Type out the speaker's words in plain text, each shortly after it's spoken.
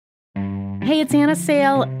Hey, it's Anna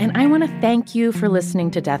Sale, and I want to thank you for listening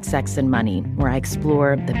to Death, Sex, and Money, where I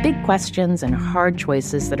explore the big questions and hard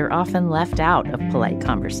choices that are often left out of polite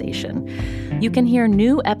conversation. You can hear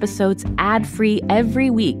new episodes ad-free every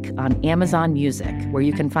week on Amazon Music, where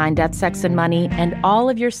you can find Death, Sex, and Money and all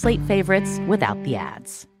of your Slate favorites without the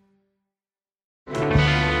ads.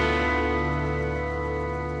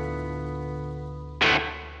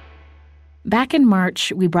 Back in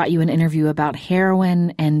March, we brought you an interview about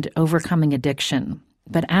heroin and overcoming addiction.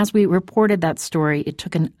 But as we reported that story, it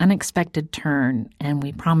took an unexpected turn, and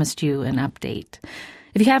we promised you an update.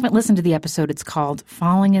 If you haven't listened to the episode, it's called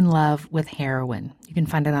Falling in Love with Heroin. You can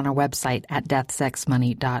find it on our website at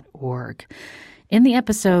deathsexmoney.org. In the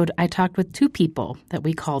episode, I talked with two people that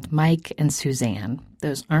we called Mike and Susanne.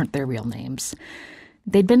 Those aren't their real names.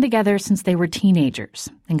 They'd been together since they were teenagers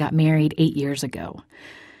and got married 8 years ago.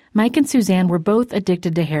 Mike and Susanne were both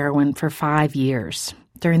addicted to heroin for 5 years.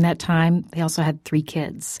 During that time, they also had 3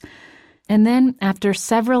 kids. And then, after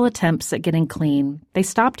several attempts at getting clean, they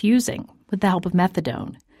stopped using with the help of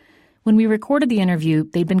methadone. When we recorded the interview,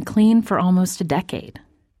 they'd been clean for almost a decade.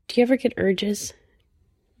 Do you ever get urges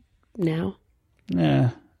now? Yeah,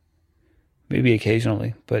 maybe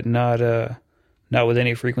occasionally, but not with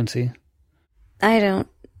any frequency. I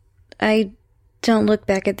don't look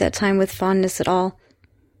back at that time with fondness at all.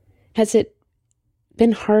 Has it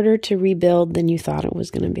been harder to rebuild than you thought it was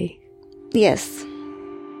going to be? Yes.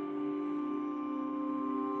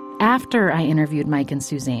 After I interviewed Mike and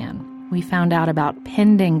Susanne, we found out about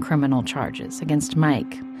pending criminal charges against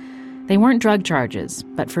Mike. They weren't drug charges,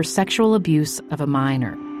 but for sexual abuse of a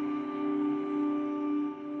minor.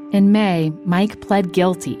 In May, Mike pled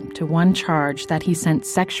guilty to one charge that he sent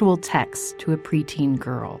sexual texts to a preteen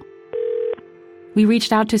girl. We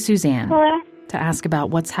reached out to Susanne. Hello? To ask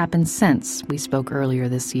about what's happened since we spoke earlier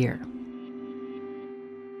this year.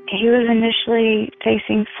 He was initially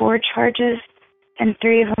facing 4 charges, and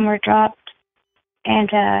 3 of them were dropped. And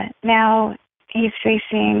now he's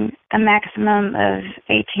facing a maximum of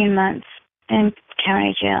 18 months in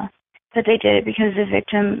county jail. But they did it because the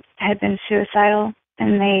victim had been suicidal,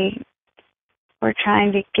 and they were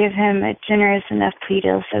trying to give him a generous enough plea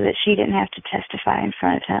deal so that she didn't have to testify in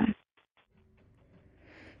front of him.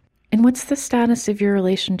 And what's the status of your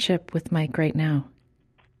relationship with Mike right now?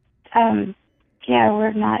 Yeah,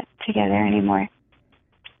 we're not together anymore.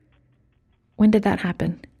 When did that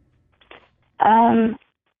happen?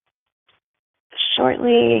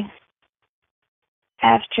 Shortly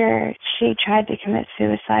after she tried to commit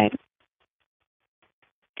suicide,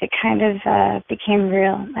 it kind of became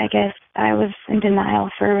real. I guess I was in denial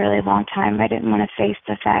for a really long time. I didn't want to face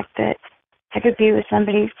the fact that I could be with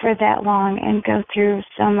somebody for that long and go through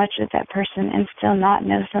so much with that person and still not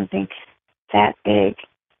know something that big.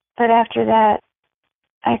 But after that,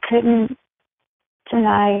 I couldn't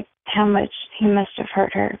deny how much he must have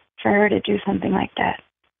hurt her for her to do something like that.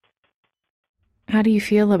 How do you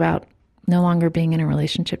feel about no longer being in a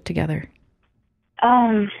relationship together?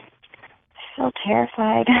 I feel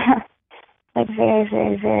terrified. Like very,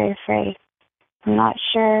 very, very afraid. I'm not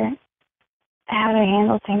sure how to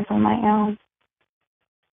handle things on my own.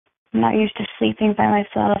 I'm not used to sleeping by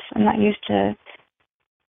myself. I'm not used to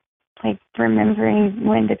remembering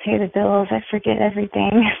when to pay the bills. I forget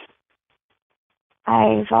everything.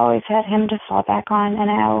 I've always had him to fall back on, and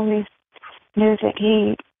I always knew that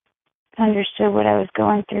he understood what I was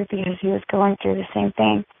going through because he was going through the same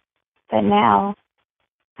thing. But now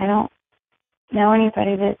I don't know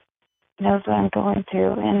anybody that knows what I'm going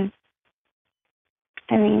through. And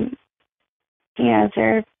I mean,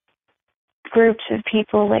 there are groups of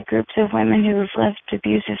people, groups of women who have left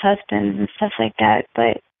abusive husbands and stuff like that,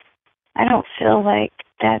 but I don't feel like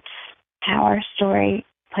that's how our story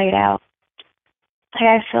played out.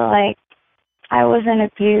 I feel like I wasn't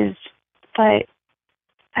abused, but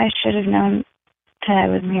I should have known that I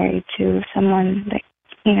was married to someone that,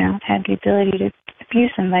 had the ability to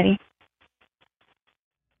abuse somebody.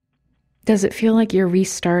 Does it feel like you're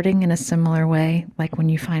restarting in a similar way, like when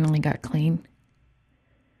you finally got clean?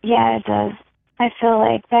 Yeah, it does. I feel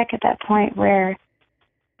like back at that point where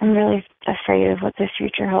I'm really afraid of what the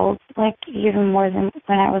future holds, even more than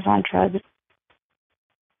when I was on drugs.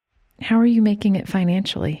 How are you making it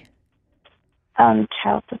financially?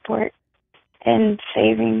 Child support and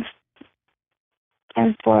savings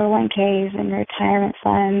and 401ks and retirement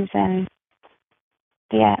funds and,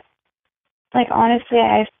 yeah. Honestly,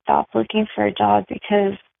 I stopped looking for a job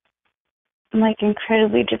because I'm,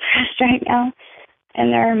 incredibly depressed right now.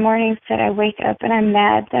 And there are mornings that I wake up and I'm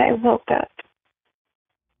mad that I woke up.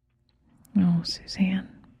 Oh, Susanne.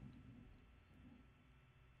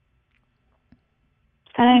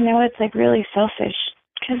 And I know it's like really selfish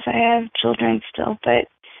because I have children still, but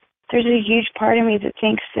there's a huge part of me that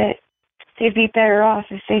thinks that they'd be better off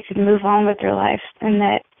if they could move on with their lives, and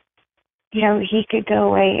that, you know, he could go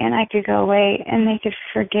away and I could go away and they could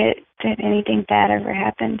forget that anything bad ever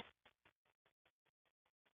happened.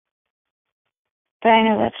 But I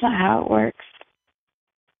know that's not how it works.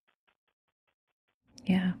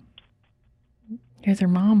 Yeah. You're their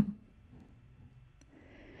mom.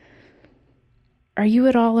 Are you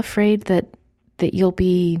at all afraid that you'll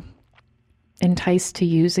be enticed to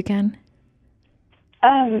use again?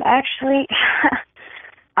 Actually,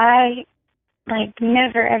 I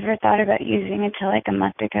never ever thought about using until like a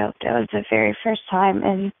month ago. That was the very first time,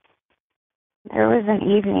 and there was an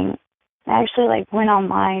evening. I actually went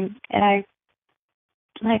online and I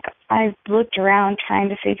looked around trying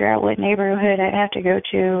to figure out what neighborhood I'd have to go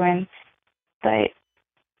to, but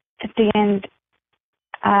at the end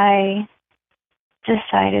I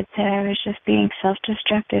decided that I was just being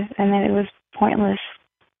self-destructive and that it was pointless.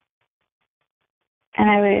 And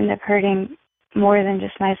I would end up hurting more than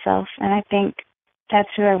just myself. And I think that's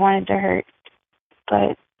who I wanted to hurt.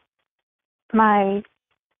 But my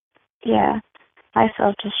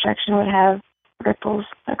self-destruction would have ripples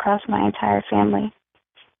across my entire family.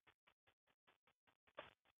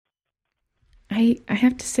 I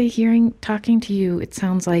have to say, talking to you, it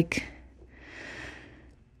sounds like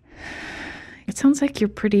you're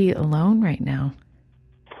pretty alone right now.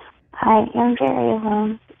 I am very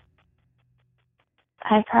alone.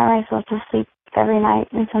 I cry myself to sleep every night,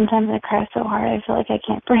 and sometimes I cry so hard I feel like I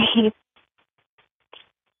can't breathe.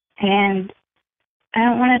 And I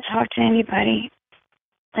don't want to talk to anybody.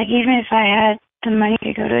 Even if I had the money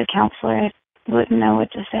to go to a counselor, I wouldn't know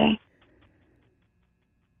what to say.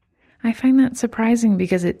 I find that surprising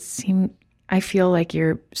because I feel like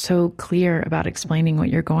you're so clear about explaining what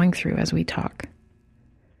you're going through as we talk.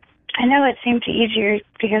 I know it seemed easier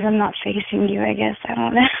because I'm not facing you, I guess. I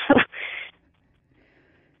don't know.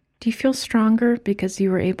 Do you feel stronger because you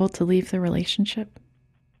were able to leave the relationship?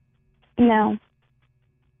 No.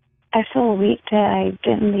 I feel weak that I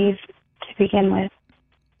didn't leave to begin with.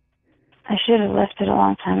 I should have left it a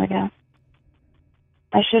long time ago.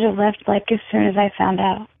 I should have left as soon as I found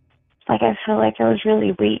out. I feel like I was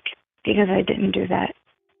really weak because I didn't do that.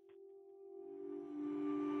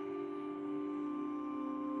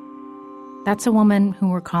 That's a woman who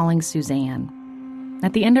we're calling Susanne.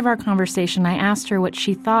 At the end of our conversation, I asked her what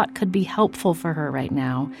she thought could be helpful for her right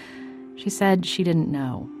now. She said she didn't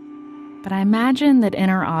know. But I imagine that in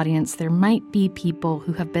our audience, there might be people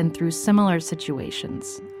who have been through similar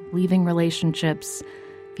situations, leaving relationships,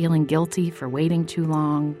 feeling guilty for waiting too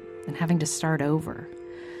long, and having to start over.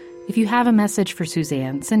 If you have a message for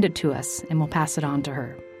Susanne, send it to us and we'll pass it on to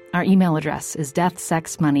her. Our email address is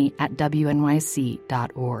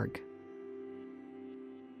deathsexmoney@wnyc.org.